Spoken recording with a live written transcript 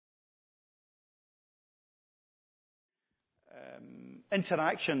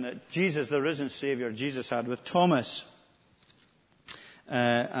interaction that Jesus, the risen Saviour, Jesus had with Thomas.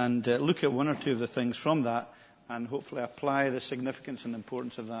 And look at one or two of the things from that and hopefully apply the significance and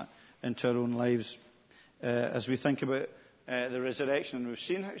importance of that into our own lives as we think about the resurrection. And we've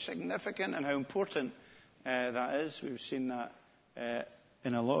seen how significant and how important that is. We've seen that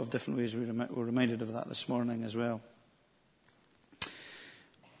in a lot of different ways. We're reminded of that this morning as well.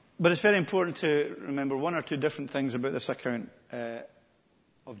 But it's very important to remember one or two different things about this account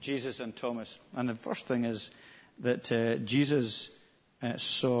of Jesus and Thomas. And the first thing is that Jesus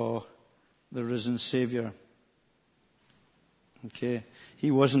saw the risen Saviour. Okay, he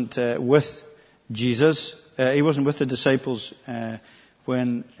wasn't with Jesus. He wasn't with the disciples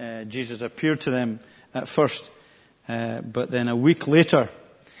when Jesus appeared to them at first. But then a week later,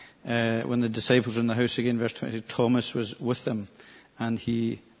 when the disciples were in the house again, verse 22, Thomas was with them. And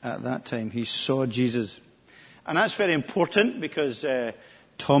at that time, he saw Jesus. And that's very important because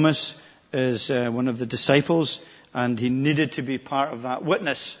Thomas is one of the disciples, and he needed to be part of that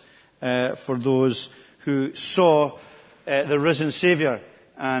witness for those who saw the risen Saviour.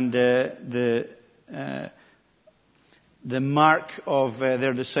 And the mark of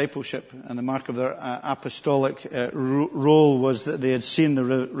their discipleship and the mark of their apostolic role was that they had seen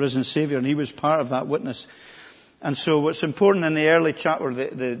the risen Saviour, and he was part of that witness. And so what's important in the early chapter,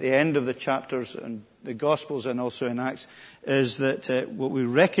 the end of the chapters and the Gospels and also in Acts, is that what we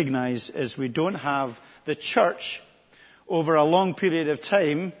recognize is we don't have the church over a long period of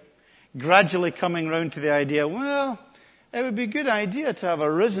time gradually coming round to the idea, well, it would be a good idea to have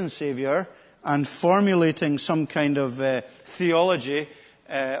a risen Saviour, and formulating some kind of theology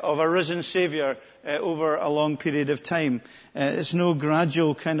of a risen Saviour over a long period of time. It's no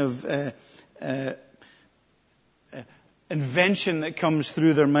gradual kind of invention that comes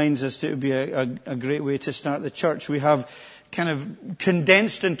through their minds as to it would be a great way to start the church. We have kind of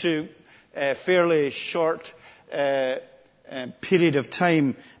condensed into a fairly short period of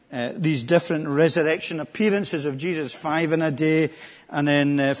time these different resurrection appearances of Jesus, 5 in a day, and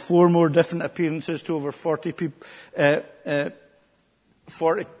then 4 more different appearances to over 40 people,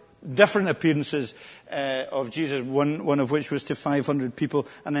 40 different appearances of Jesus, one of which was to 500 people,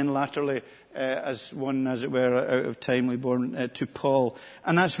 and then latterly as one, as it were, out of timely born to Paul.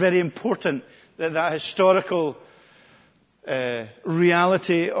 And that's very important, that historical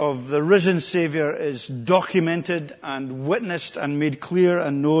reality of the risen Saviour is documented and witnessed and made clear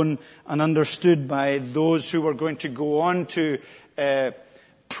and known and understood by those who were going to go on to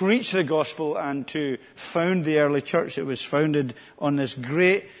preach the gospel and to found the early church that was founded on this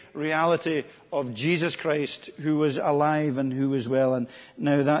great reality of Jesus Christ, who was alive and who was well. And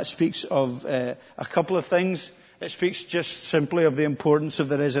now that speaks of a couple of things. It speaks just simply of the importance of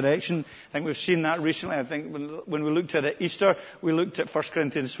the resurrection. I think we've seen that recently. I think when we looked at Easter, we looked at 1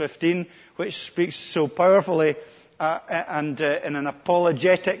 Corinthians 15, which speaks so powerfully and in an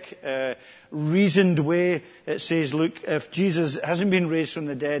apologetic, reasoned way. It says, look, if Jesus hasn't been raised from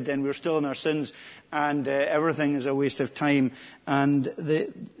the dead, then we're still in our sins, and everything is a waste of time. And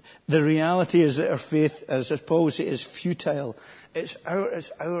the reality is that our faith, as Paul would say, is futile. It's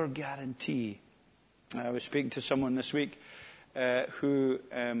our guarantee. I was speaking to someone this week who,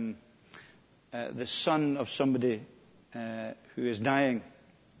 the son of somebody who is dying,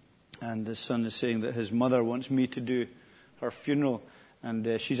 and the son is saying that his mother wants me to do her funeral,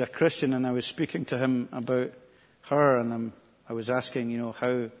 and she's a Christian, and I was speaking to him about her, and I was asking,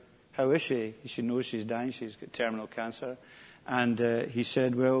 how is she? She knows she's dying, she's got terminal cancer, and he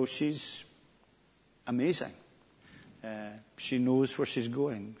said, well, she's amazing. She knows where she's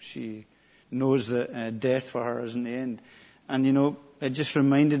going. She knows that death for her isn't the end. And, it just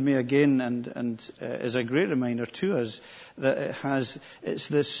reminded me again, and is a great reminder to us, that it's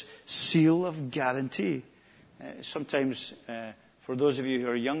this seal of guarantee. Sometimes, for those of you who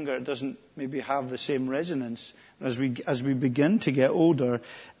are younger, it doesn't maybe have the same resonance. As we begin to get older,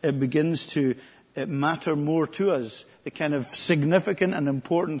 it begins to matter more to us. The kind of significant and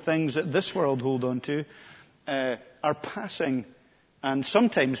important things that this world hold on to are passing, and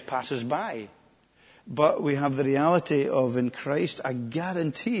sometimes passes by. But we have the reality of, in Christ, a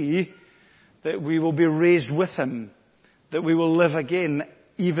guarantee that we will be raised with Him, that we will live again,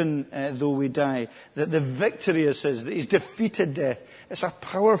 even though we die. That the victory is His, that He's defeated death. It's a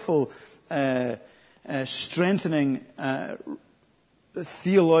powerful, strengthening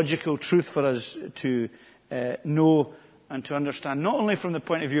theological truth for us to know and to understand, not only from the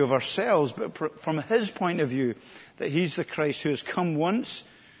point of view of ourselves, but from His point of view, that He's the Christ who has come once,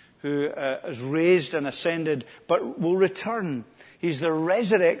 who is raised and ascended, but will return. He's the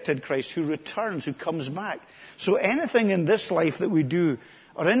resurrected Christ who returns, who comes back. So anything in this life that we do,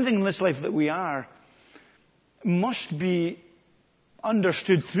 or anything in this life that we are, must be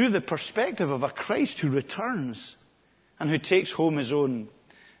understood through the perspective of a Christ who returns and who takes home his own.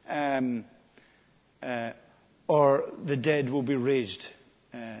 Or the dead will be raised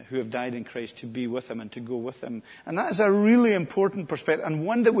who have died in Christ to be with him and to go with him. And that is a really important perspective, and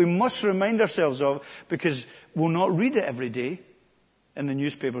one that we must remind ourselves of, because we'll not read it every day in the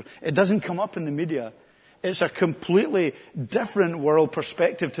newspaper. It doesn't come up in the media. It's a completely different world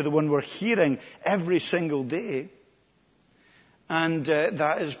perspective to the one we're hearing every single day. And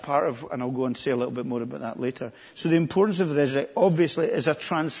that is part of, and I'll go and say a little bit more about that later. So the importance of the resurrection, obviously, is a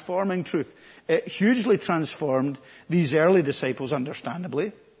transforming truth. It hugely transformed these early disciples,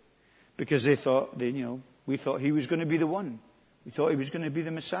 understandably, because we thought he was going to be the one. We thought he was going to be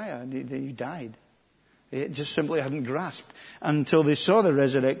the Messiah, and he died. It just simply hadn't grasped until they saw the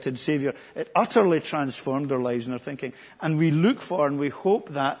resurrected Savior. It utterly transformed their lives and their thinking. And we look for and we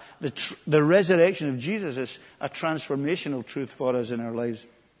hope that the resurrection of Jesus is a transformational truth for us in our lives.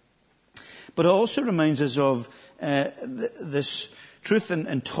 But it also reminds us of this truth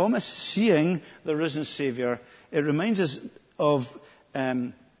in Thomas seeing the risen Savior. It reminds us of,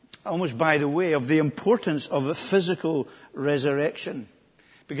 almost by the way, of the importance of a physical resurrection.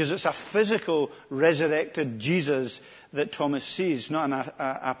 Because it's a physical, resurrected Jesus that Thomas sees, not an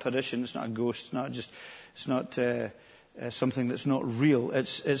apparition. It's not a ghost. It's not something that's not real.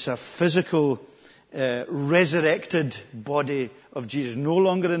 It's a physical, resurrected body of Jesus, no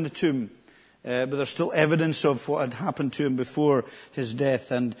longer in the tomb, but there's still evidence of what had happened to him before his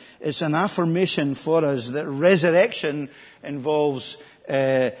death. And it's an affirmation for us that resurrection involves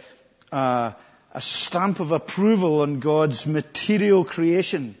a stamp of approval on God's material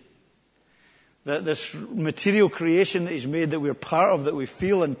creation. That this material creation that he's made, that we're part of, that we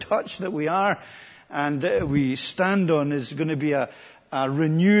feel and touch, that we are, and that we stand on, is going to be a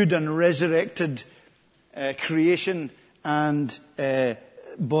renewed and resurrected creation and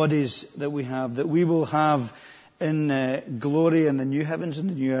bodies that we have, that we will have in glory in the new heavens and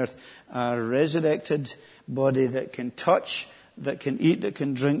the new earth, a resurrected body that can touch, that can eat, that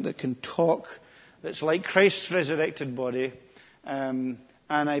can drink, that can talk, that's like Christ's resurrected body, and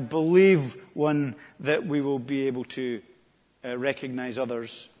I believe one that we will be able to recognize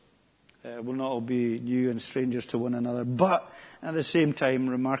others. We'll not all be new and strangers to one another, but at the same time,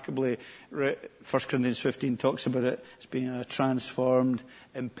 remarkably, 1 Corinthians 15 talks about it as being a transformed,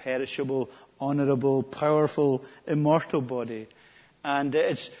 imperishable, honourable, powerful, immortal body. And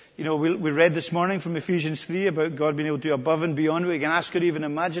it's, we read this morning from Ephesians 3 about God being able to do above and beyond what we can ask or even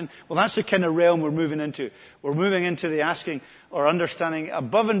imagine. Well, that's the kind of realm we're moving into. We're moving into the asking or understanding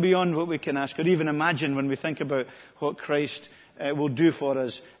above and beyond what we can ask or even imagine when we think about what Christ will do for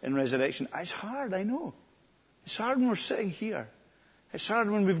us in resurrection. It's hard, I know. It's hard when we're sitting here. It's hard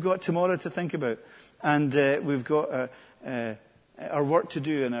when we've got tomorrow to think about. And we've got our work to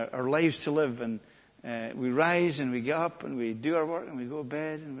do and our lives to live. And we rise and we get up and we do our work and we go to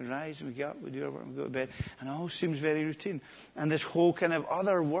bed, and we rise and we get up, we do our work and we go to bed, and it all seems very routine. And this whole kind of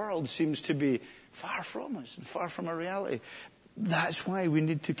other world seems to be far from us and far from our reality. That's why we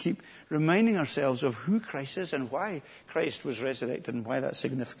need to keep reminding ourselves of who Christ is and why Christ was resurrected and why that's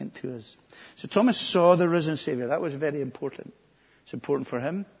significant to us. So Thomas saw the risen Savior. That was very important. It's important for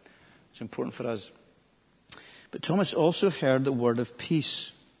him. It's important for us. But Thomas also heard the word of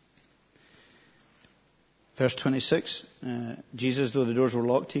peace. Verse 26, Jesus, though the doors were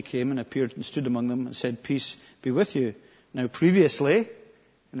locked, he came and appeared and stood among them and said, "Peace be with you." Now previously,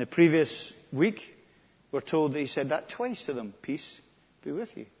 in the previous week, we're told that he said that twice to them. Peace be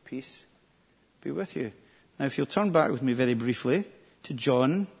with you. Peace be with you. Now if you'll turn back with me very briefly to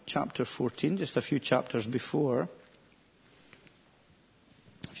John chapter 14, just a few chapters before.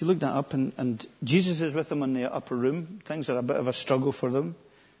 If you look that up, and Jesus is with them in the upper room. Things are a bit of a struggle for them.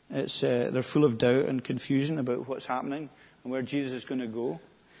 They're full of doubt and confusion about what's happening and where Jesus is going to go.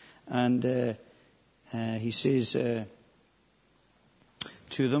 And he says to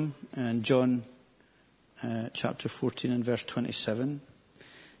them in John chapter 14 and verse 27,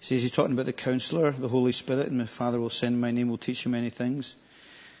 he says, he's talking about the Counselor, the Holy Spirit, and the Father will send in my name, will teach you many things.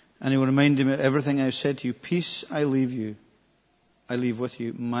 And he will remind him of everything I have said to you. Peace I leave you. I leave with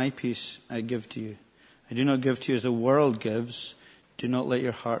you. My peace I give to you. I do not give to you as the world gives. Do not let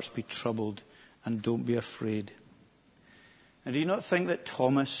your hearts be troubled, and don't be afraid. And do you not think that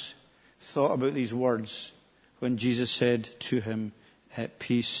Thomas thought about these words when Jesus said to him,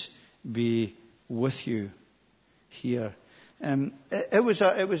 peace be with you here? It was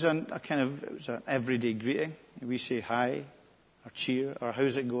an everyday greeting. We say hi, or cheer, or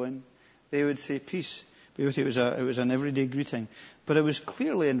how's it going? They would say peace. It was an everyday greeting. But it was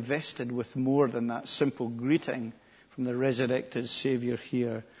clearly invested with more than that simple greeting from the resurrected Saviour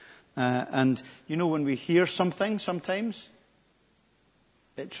here. And when we hear something sometimes,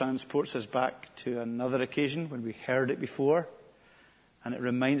 it transports us back to another occasion when we heard it before. And it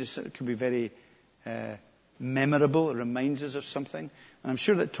reminds us, it can be very memorable. It reminds us of something. And I'm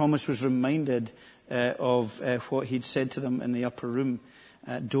sure that Thomas was reminded of what he'd said to them in the upper room.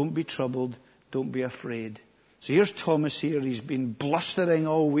 Don't be troubled. Don't be afraid. So here's Thomas here. He's been blustering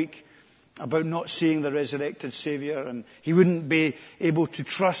all week about not seeing the resurrected Saviour, and he wouldn't be able to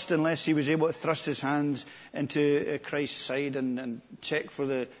trust unless he was able to thrust his hands into Christ's side and check for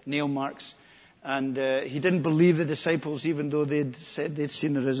the nail marks. And he didn't believe the disciples, even though they'd said they'd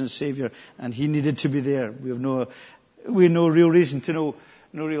seen the risen Saviour, and he needed to be there. We have no real reason to know,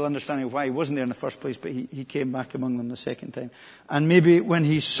 no real understanding of why he wasn't there in the first place, but he came back among them the second time. And maybe when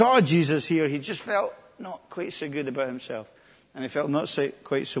he saw Jesus here, he just felt not quite so good about himself. And he felt not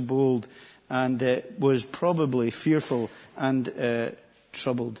quite so bold, and was probably fearful and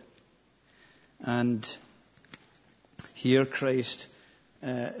troubled. And here Christ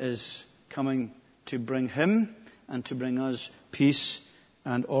is coming to bring him and to bring us peace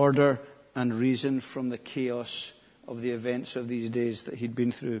and order and reason from the chaos of the events of these days that he'd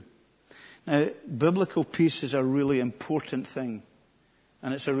been through. Now, biblical peace is a really important thing,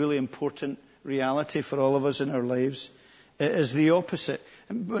 and it's a really important reality for all of us in our lives. It is the opposite.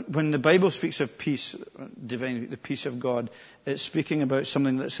 When the Bible speaks of peace, divine, the peace of God, it's speaking about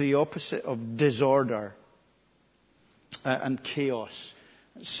something that's the opposite of disorder and chaos.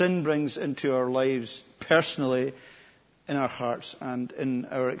 Sin brings into our lives personally, in our hearts and in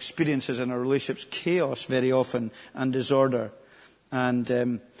our experiences and our relationships, chaos very often and disorder. And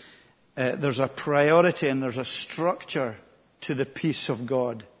there's a priority and there's a structure to the peace of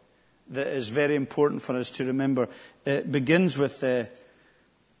God that is very important for us to remember. It begins with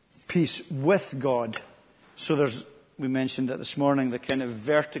peace with God. So we mentioned that this morning, the kind of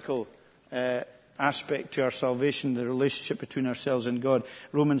vertical aspect to our salvation, the relationship between ourselves and God.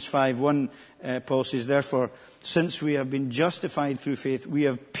 Romans 5:1, Paul says, therefore, since we have been justified through faith, we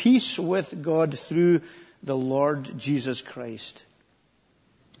have peace with God through the Lord Jesus Christ.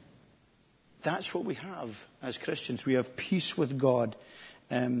 That's what we have as Christians. We have peace with God.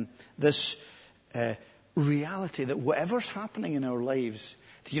 This reality that whatever's happening in our lives,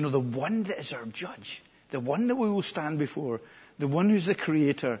 the one that is our judge, the one that we will stand before, the one who's the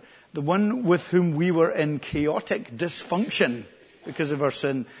creator, the one with whom we were in chaotic dysfunction because of our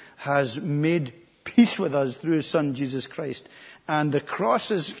sin, has made peace with us through his Son, Jesus Christ. And the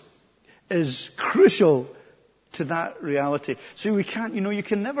cross is crucial to that reality. So we can't, you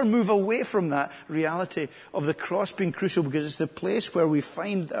can never move away from that reality of the cross being crucial, because it's the place where we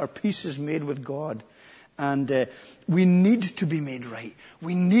find that our peace is made with God. And we need to be made right.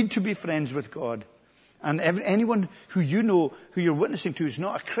 We need to be friends with God. And anyone who who you're witnessing to who's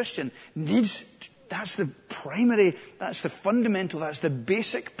not a Christian that's the primary, that's the fundamental, that's the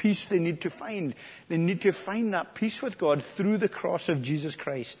basic peace they need to find. They need to find that peace with God through the cross of Jesus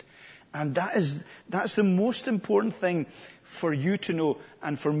Christ. And that's the most important thing for you to know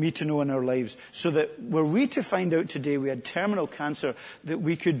and for me to know in our lives. So that were we to find out today we had terminal cancer, that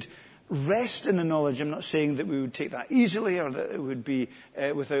we could rest in the knowledge. I'm not saying that we would take that easily or that it would be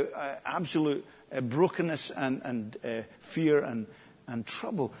without absolute brokenness and fear and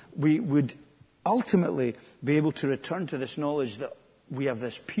trouble. We would ultimately be able to return to this knowledge that we have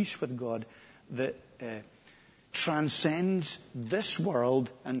this peace with God that transcends this world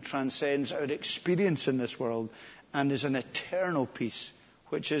and transcends our experience in this world, and is an eternal peace,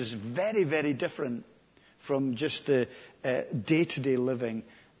 which is very, very different from just the day-to-day living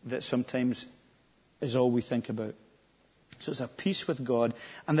that sometimes is all we think about. So it's a peace with God,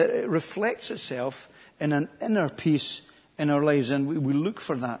 and that it reflects itself in an inner peace in our lives, and we look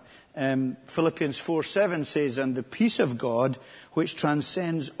for that. Philippians 4:7 says, and the peace of God, which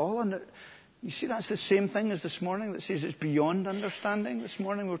transcends all understanding. You see, that's the same thing as this morning that says it's beyond understanding. This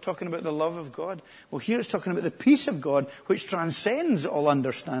morning we were talking about the love of God. Well, here it's talking about the peace of God, which transcends all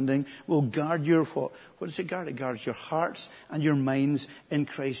understanding, will guard your what? What does it guard? It guards your hearts and your minds in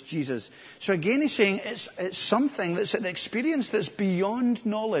Christ Jesus. So again, he's saying it's something that's an experience that's beyond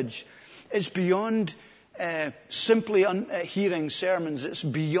knowledge. It's beyond simply hearing sermons. It's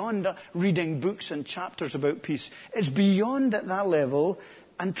beyond reading books and chapters about peace. It's beyond at that level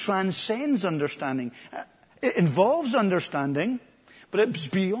and transcends understanding. It involves understanding, but it's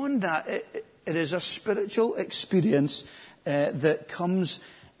beyond that. It is a spiritual experience that comes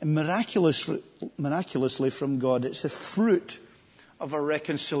miraculously from God. It's the fruit of our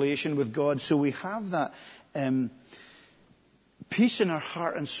reconciliation with God. So we have that peace in our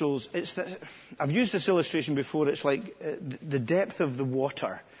heart and souls. I've used this illustration before. It's like the depth of the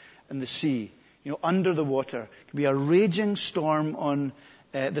water in the sea. Under the water. It can be a raging storm on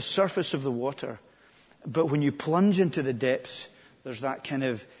the surface of the water. But when you plunge into the depths, there's that kind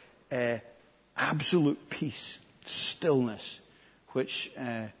of absolute peace, stillness, which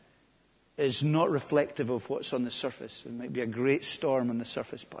is not reflective of what's on the surface. It might be a great storm on the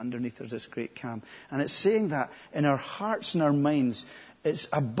surface, but underneath there's this great calm. And it's saying that in our hearts and our minds, it's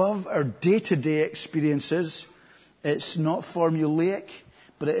above our day-to-day experiences. It's not formulaic,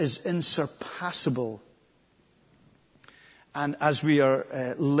 but it is insurpassable. And as we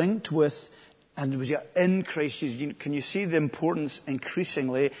are linked with, and we are in Christ Jesus, can you see the importance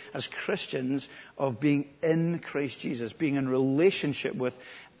increasingly as Christians of being in Christ Jesus, being in relationship with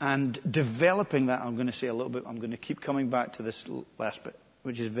and developing that? I'm going to say a little bit, I'm going to keep coming back to this last bit,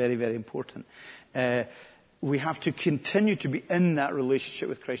 which is very, very important. We have to continue to be in that relationship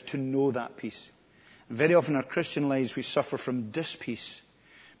with Christ to know that peace. And very often in our Christian lives we suffer from dispeace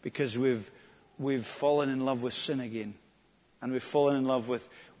because we've fallen in love with sin again. And we've fallen in love with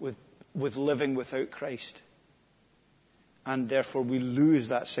living without Christ. And therefore we lose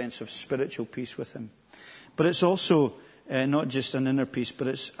that sense of spiritual peace with Him. But it's also not just an inner peace, but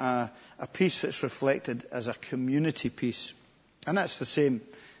it's a peace that's reflected as a community peace. And that's the same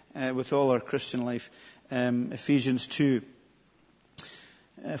with all our Christian life. Ephesians 2,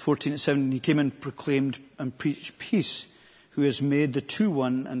 14 and 17, He came and proclaimed and preached peace, who has made the two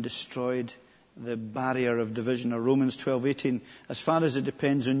one and destroyed the barrier of division. Or Romans 12:18, as far as it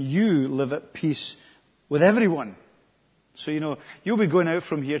depends on you, live at peace with everyone. So, you'll be going out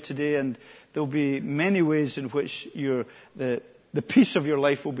from here today and there'll be many ways in which the peace of your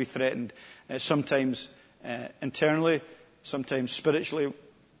life will be threatened. Sometimes internally, sometimes spiritually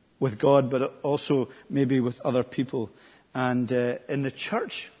with God, but also maybe with other people. And in the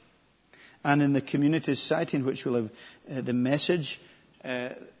church and in the community society in which we live, the message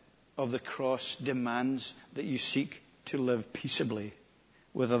of the cross demands that you seek to live peaceably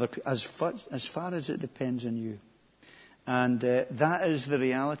with other people, as far as it depends on you. And that is the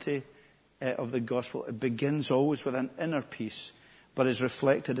reality of the gospel. It begins always with an inner peace, but is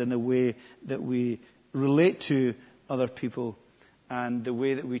reflected in the way that we relate to other people and the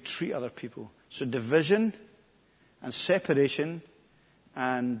way that we treat other people. So division and separation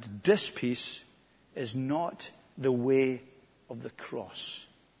and dispeace is not the way of the cross.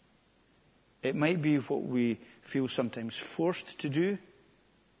 It might be what we feel sometimes forced to do,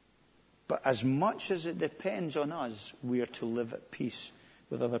 but as much as it depends on us, we are to live at peace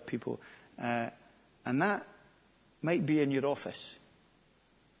with other people. And that might be in your office.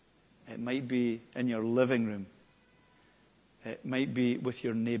 It might be in your living room. It might be with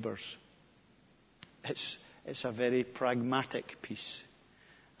your neighbours. It's a very pragmatic peace,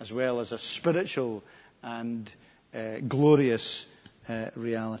 as well as a spiritual and glorious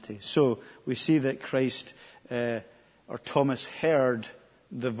reality. So we see that Christ, or Thomas, heard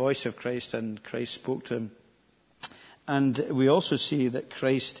the voice of Christ and Christ spoke to him. And we also see that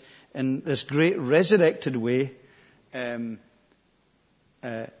Christ, in this great resurrected way,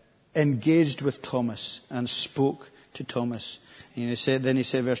 engaged with Thomas and spoke to Thomas. And then he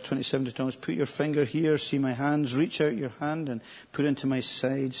said, verse 27 to Thomas, put your finger here, see my hands, reach out your hand and put into my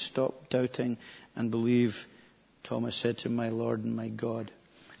side, stop doubting and believe. Thomas said to him, my Lord and my God.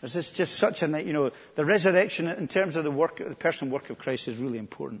 This is just such the resurrection in terms of the personal work of Christ is really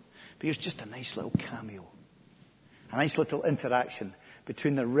important. Because it's just a nice little cameo. A nice little interaction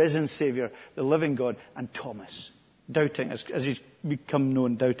between the risen Saviour, the living God, and Thomas. Doubting, as he's become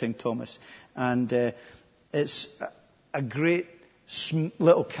known, doubting Thomas. And it's a great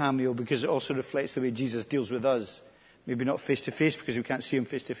little cameo because it also reflects the way Jesus deals with us. Maybe not face to face because we can't see him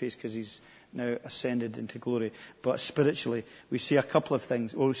face to face because he's now ascended into glory. But spiritually, we see a couple of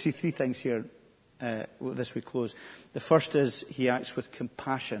things. Well, we see three things here. This we close. The first is he acts with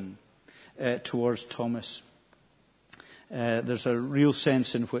compassion towards Thomas. There's a real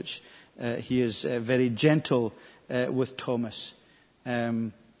sense in which he is very gentle with Thomas.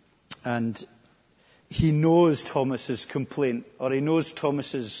 And he knows Thomas's complaint, or he knows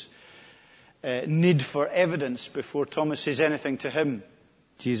Thomas's need for evidence before Thomas says anything to him.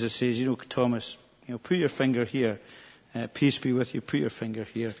 Jesus says, Thomas, put your finger here. Peace be with you. Put your finger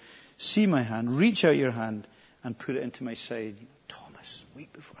here. See my hand. Reach out your hand and put it into my side. Thomas,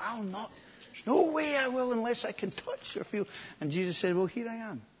 weep before. I'll not. There's no way I will unless I can touch or feel. And Jesus said, well, here I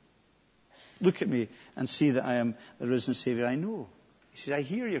am. look at me and see that I am the risen Savior. I know. He says, I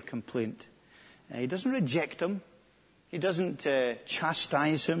hear your complaint. He doesn't reject him. He doesn't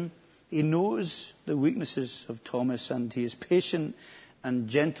chastise him. He knows the weaknesses of Thomas, and he is patient and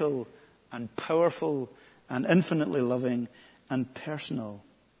gentle and powerful and infinitely loving and personal.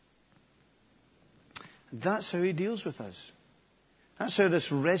 That's how he deals with us. That's how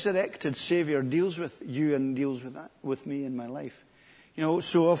this resurrected Savior deals with you and deals with me in my life. You know,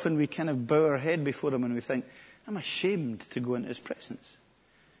 so often we kind of bow our head before him and we think, I'm ashamed to go into his presence.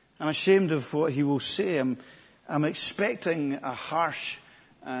 I'm ashamed of what he will say. I'm expecting a harsh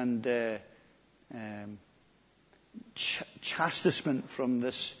and chastisement from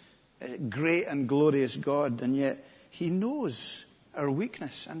this great and glorious God. And yet he knows our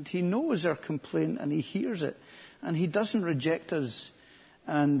weakness, and he knows our complaint, and he hears it, and he doesn't reject us.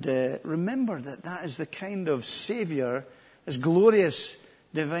 And remember that is the kind of Savior, this glorious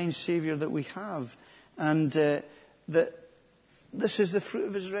divine Savior that we have, and that this is the fruit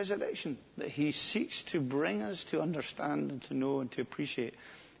of his resurrection, that he seeks to bring us to understand and to know and to appreciate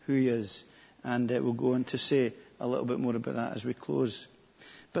who he is. And we'll go on to say a little bit more about that as we close.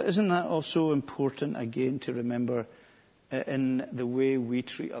 But isn't that also important, again, to remember in the way we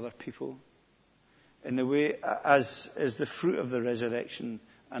treat other people? In the way, as is the fruit of the resurrection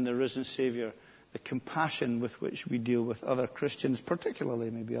and the risen Savior, the compassion with which we deal with other Christians, particularly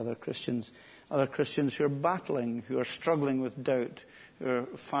maybe other Christians who are battling, who are struggling with doubt, who are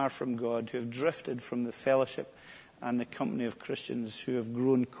far from God, who have drifted from the fellowship and the company of Christians, who have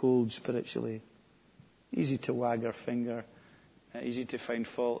grown cold spiritually. Easy to wag our finger, easy to find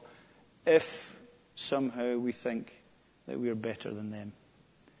fault, if somehow we think that we are better than them.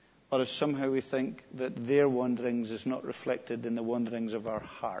 Or if somehow we think that their wanderings is not reflected in the wanderings of our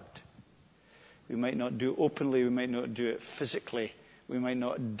heart. We might not do it openly, we might not do it physically, we might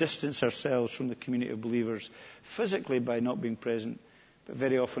not distance ourselves from the community of believers physically by not being present, but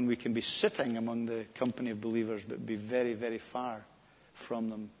very often we can be sitting among the company of believers but be very, very far from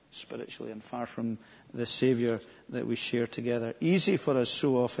them spiritually and far from the Saviour that we share together. Easy for us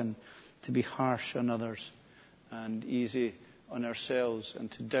so often to be harsh on others, and easy on ourselves, and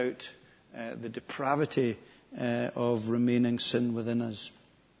to doubt the depravity of remaining sin within us.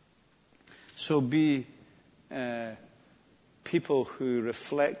 So be people who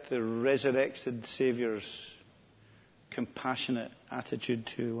reflect the resurrected Saviour's compassionate attitude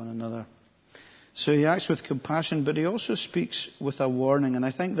to one another. So he acts with compassion, but he also speaks with a warning. And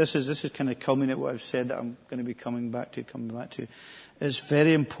I think this is kind of culminate what I've said that I'm going to be coming back to. It's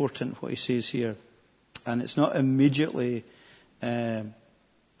very important what he says here. And it's not immediately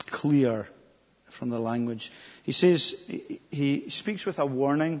clear from the language. He says he speaks with a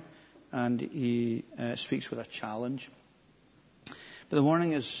warning, and he speaks with a challenge. But the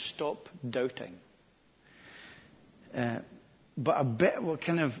warning is stop doubting. But I don't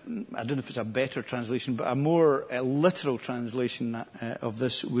know if it's a better translation, but a more literal translation of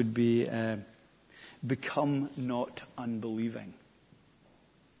this would be become not unbelieving.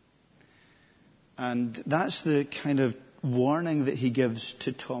 And that's the kind of warning that he gives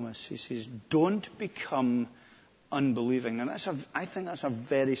to Thomas. He says, don't become unbelieving. And I think that's a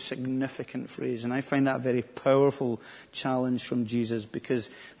very significant phrase, and I find that a very powerful challenge from Jesus, because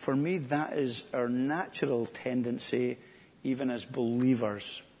for me that is our natural tendency even as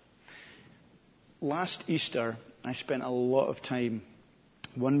believers. Last Easter, I spent a lot of time,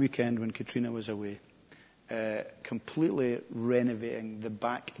 one weekend when Katrina was away, completely renovating the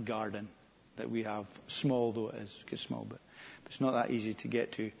back garden that we have. Small though it is, it's small, but it's not that easy to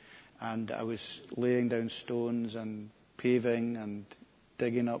get to. And I was laying down stones and paving and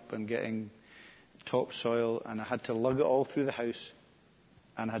digging up and getting topsoil, and I had to lug it all through the house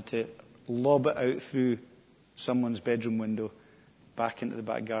and had to lob it out through someone's bedroom window back into the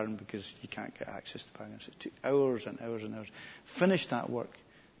back garden because you can't get access to the back garden. So it took hours and hours and hours. Finished that work.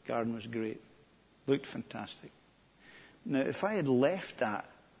 Garden was great. Looked fantastic. Now, if I had left that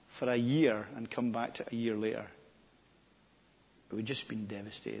for a year and come back to it a year later, it would have just been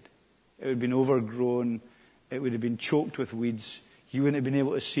devastated. It would have been overgrown. It would have been choked with weeds. You wouldn't have been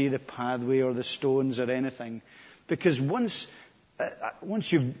able to see the pathway or the stones or anything. Because once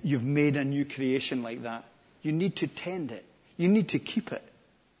you've made a new creation like that, you need to tend it. You need to keep it.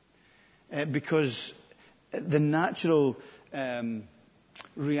 Because the natural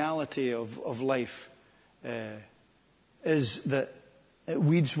reality of life is that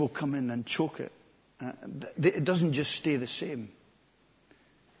weeds will come in and choke it. It doesn't just stay the same.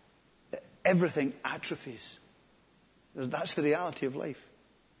 Everything atrophies. That's the reality of life.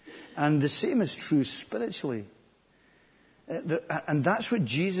 And the same is true spiritually. And that's what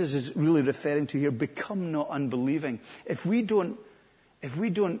Jesus is really referring to here. Become not unbelieving. If we don't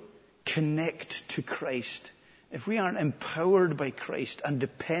connect to Christ, if we aren't empowered by Christ and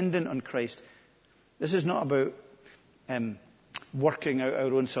dependent on Christ, this is not about working out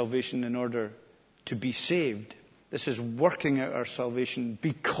our own salvation in order to be saved. This is working out our salvation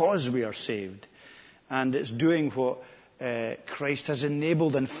because we are saved. And it's doing what Christ has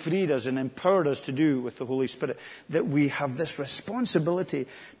enabled and freed us and empowered us to do with the Holy Spirit, that we have this responsibility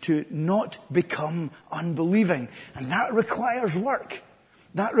to not become unbelieving. And that requires work.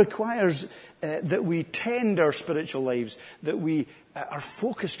 That requires that we tend our spiritual lives, that we are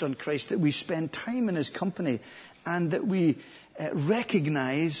focused on Christ, that we spend time in His company, and that we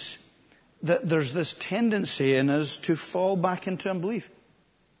recognize that there's this tendency in us to fall back into unbelief.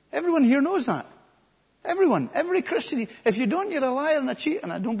 Everyone here knows that. Everyone, every Christian. If you don't, you're a liar and a cheat,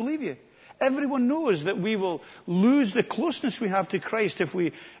 and I don't believe you. Everyone knows that we will lose the closeness we have to Christ if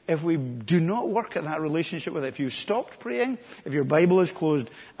we do not work at that relationship with it. If you stopped praying, if your Bible is closed,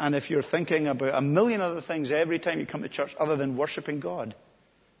 and if you're thinking about a million other things every time you come to church other than worshiping God,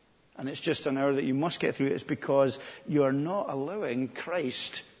 and it's just an hour that you must get through, it's because you are not allowing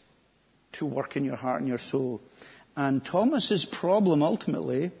Christ to work in your heart and your soul. And Thomas's problem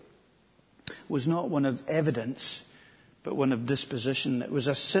ultimately was not one of evidence, but one of disposition. It was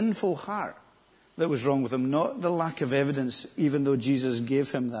a sinful heart that was wrong with him, not the lack of evidence, even though Jesus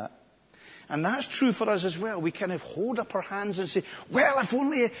gave him that. And that's true for us as well. We kind of hold up our hands and say, well, if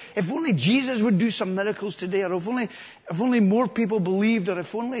only Jesus would do some miracles today, or if only more people believed, or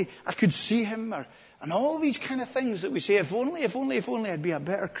if only I could see him, and all these kind of things that we say, if only I'd be a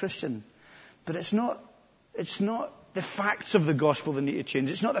better Christian. But it's not the facts of the gospel that need to change.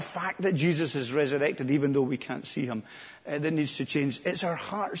 It's not the fact that Jesus is resurrected, even though we can't see him, that needs to change. It's our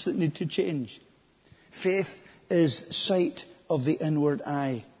hearts that need to change. Faith is sight of the inward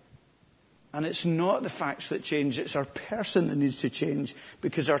eye. And it's not the facts that change. It's our person that needs to change,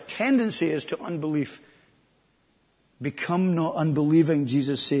 because our tendency is to unbelief. Become not unbelieving,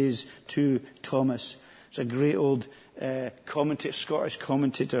 Jesus says to Thomas. It's a great old Scottish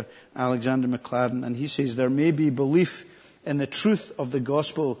commentator, Alexander MacLaren, and he says, there may be belief in the truth of the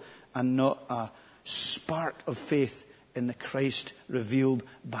gospel and not a spark of faith in the Christ revealed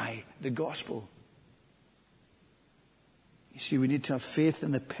by the gospel. You see, we need to have faith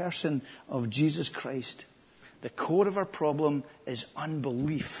in the person of Jesus Christ. The core of our problem is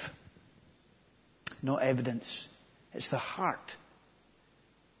unbelief, not evidence. It's the heart,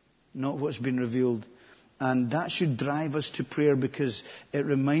 not what's been revealed. And that should drive us to prayer, because it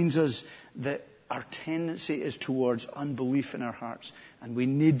reminds us that our tendency is towards unbelief in our hearts. And we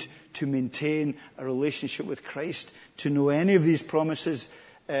need to maintain a relationship with Christ to know any of these promises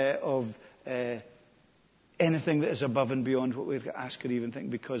of anything that is above and beyond what we ask or even think,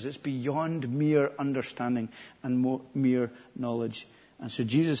 because it's beyond mere understanding and mere knowledge. And so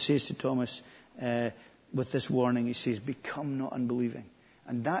Jesus says to Thomas, with this warning, he says, become not unbelieving.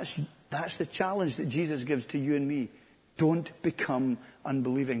 And that's the challenge that Jesus gives to you and me. Don't become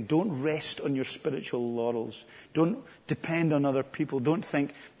unbelieving. Don't rest on your spiritual laurels. Don't depend on other people. Don't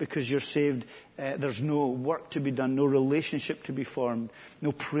think because you're saved there's no work to be done, no relationship to be formed,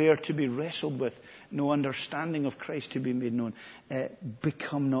 no prayer to be wrestled with, no understanding of Christ to be made known.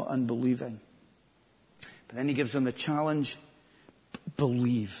 Become not unbelieving. But then he gives them the challenge,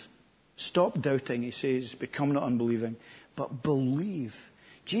 believe. Stop doubting, he says, become not unbelieving, but believe.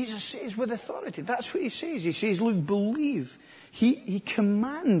 Jesus says with authority. That's what he says. He says, look, believe. He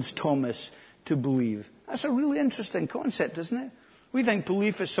commands Thomas to believe. That's a really interesting concept, isn't it? We think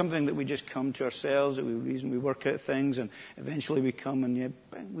belief is something that we just come to ourselves, that we reason, we work out things, and eventually we come and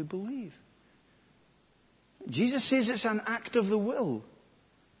we believe. Jesus says it's an act of the will.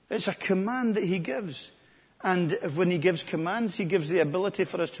 It's a command that he gives. And when he gives commands, he gives the ability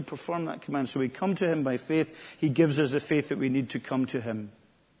for us to perform that command. So we come to him by faith. He gives us the faith that we need to come to him.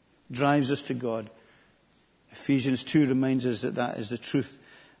 Drives us to God. Ephesians 2 reminds us that is the truth.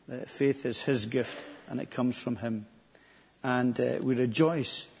 That faith is his gift and it comes from him. And we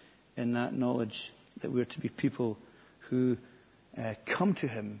rejoice in that knowledge that we're to be people who come to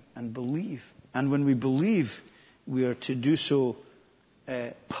him and believe. And when we believe, we are to do so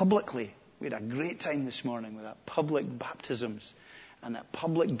publicly. We had a great time this morning with that public baptisms and that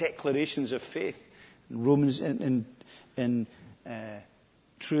public declarations of faith. Romans in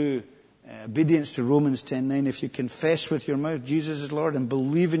true obedience to Romans 10:9, if you confess with your mouth Jesus is Lord and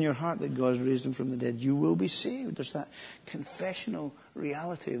believe in your heart that God has raised him from the dead, you will be saved. There's that confessional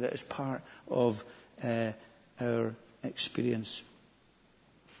reality that is part of our experience.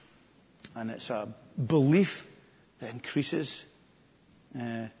 And it's a belief that increases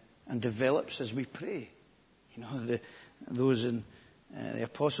and develops as we pray. You know, those in the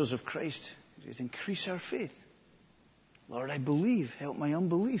apostles of Christ, it increase our faith. Lord, I believe. Help my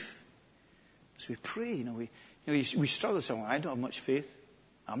unbelief. As we pray, we struggle saying, well, I don't have much faith.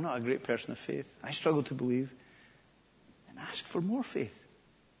 I'm not a great person of faith. I struggle to believe. And ask for more faith.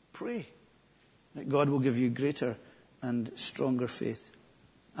 Pray that God will give you greater and stronger faith.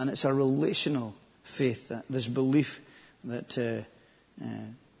 And it's a relational faith, that this belief that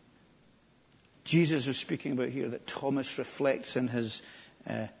Jesus was speaking about here, that Thomas reflects in his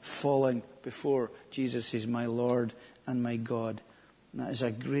falling before Jesus is my Lord and my God. And that is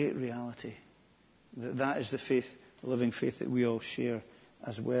a great reality. That is the faith, the living faith that we all share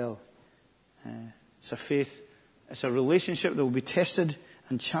as well. It's a faith, it's a relationship that will be tested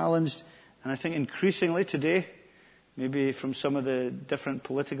and challenged. And I think increasingly today, maybe from some of the different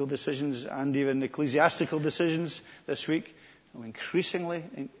political decisions and even ecclesiastical decisions this week, we're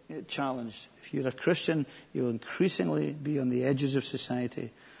increasingly challenged. If you're a Christian, you'll increasingly be on the edges of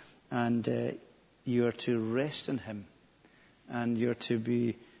society, and you are to rest in Him, and you're to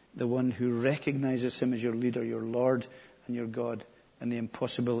be the one who recognizes Him as your leader, your Lord and your God, and the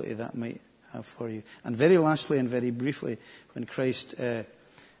impossibility that might have for you. And very lastly and very briefly, when Christ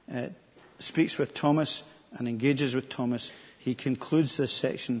speaks with Thomas and engages with Thomas, He concludes this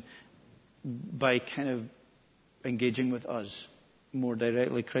section by kind of engaging with us more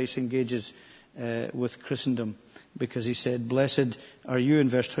directly. Christ engages with Christendom, because He said, blessed are you, in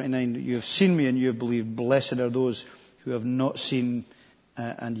verse 29, you have seen me and you have believed. Blessed are those who have not seen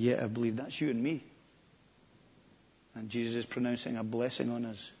and yet have believed. That's you and me. And Jesus is pronouncing a blessing on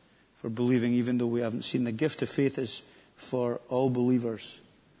us for believing even though we haven't seen. The gift of faith is for all believers,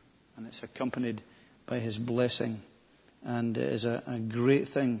 and it's accompanied by His blessing. And it is a great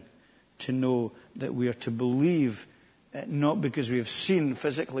thing to know that we are to believe, not because we have seen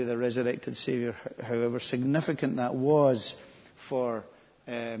physically the resurrected Saviour, however significant that was for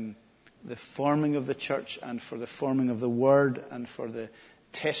the forming of the church and for the forming of the Word and for the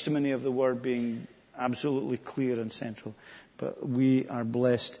testimony of the Word being absolutely clear and central. But we are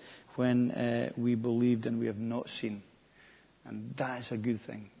blessed when we believed and we have not seen. And that is a good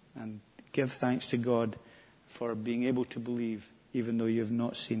thing. And give thanks to God for being able to believe even though you have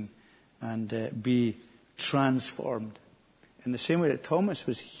not seen, and be transformed. In the same way that Thomas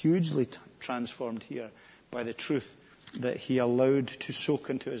was hugely transformed here by the truth that he allowed to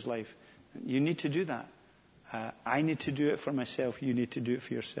soak into his life. You need to do that. I need to do it for myself. You need to do it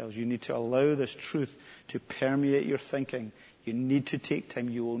for yourselves. You need to allow this truth to permeate your thinking. You need to take time.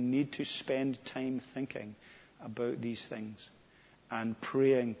 You will need to spend time thinking about these things and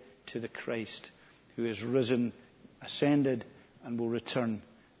praying to the Christ who is risen, ascended, and will return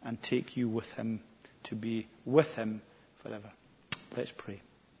and take you with Him to be with Him forever. Let's pray.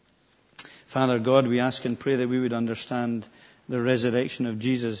 Father God, we ask and pray that we would understand the resurrection of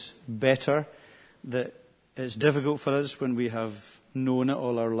Jesus better, that it's difficult for us when we have known it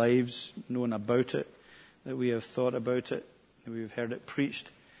all our lives, known about it, that we have thought about it, that we've heard it preached.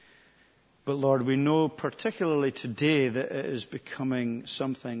 But Lord, we know particularly today that it is becoming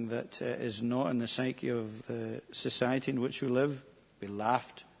something that is not in the psyche of the society in which we live. We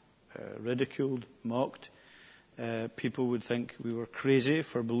laughed, ridiculed, mocked. People would think we were crazy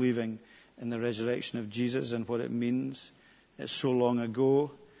for believing in the resurrection of Jesus and what it means. It's so long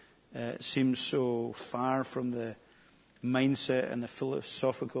ago. It seems so far from the mindset and the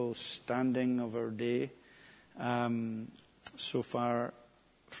philosophical standing of our day. So far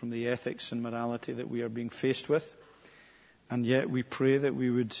from the ethics and morality that we are being faced with. And yet we pray that we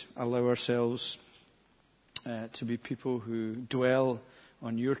would allow ourselves to be people who dwell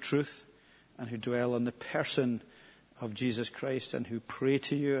on your truth and who dwell on the person of Jesus Christ, and who pray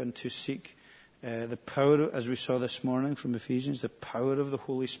to you and to seek the power, as we saw this morning from Ephesians, the power of the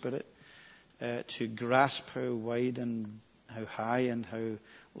Holy Spirit to grasp how wide and how high and how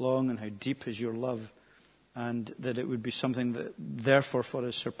long and how deep is your love, and that it would be something that therefore for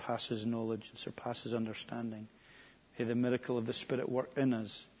us surpasses knowledge and surpasses understanding. May the miracle of the Spirit work in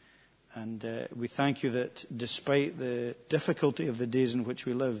us. And we thank you that despite the difficulty of the days in which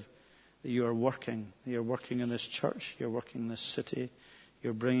we live, that you are working. You're working in this church. You're working in this city.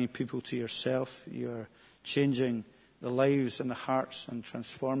 You're bringing people to yourself. You're changing the lives and the hearts and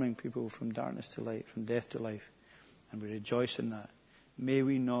transforming people from darkness to light, from death to life. And we rejoice in that. May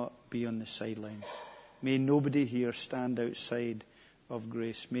we not be on the sidelines. May nobody here stand outside of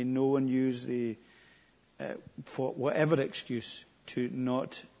grace. May no one use for whatever excuse to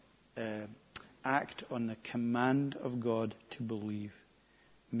not act on the command of God to believe.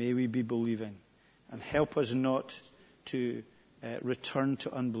 May we be believing, and help us not to return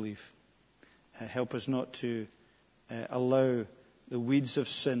to unbelief. Help us not to allow the weeds of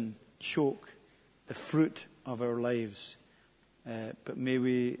sin choke the fruit of our lives. But may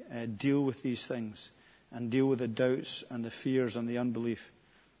we deal with these things and deal with the doubts and the fears and the unbelief.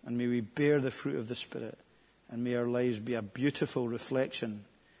 And may we bear the fruit of the Spirit. And may our lives be a beautiful reflection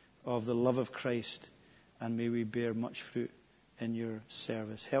of the love of Christ. And may we bear much fruit in your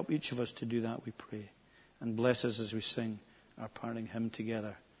service. Help each of us to do that, we pray. And bless us as we sing our parting hymn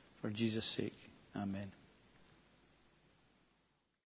together. For Jesus' sake. Amen.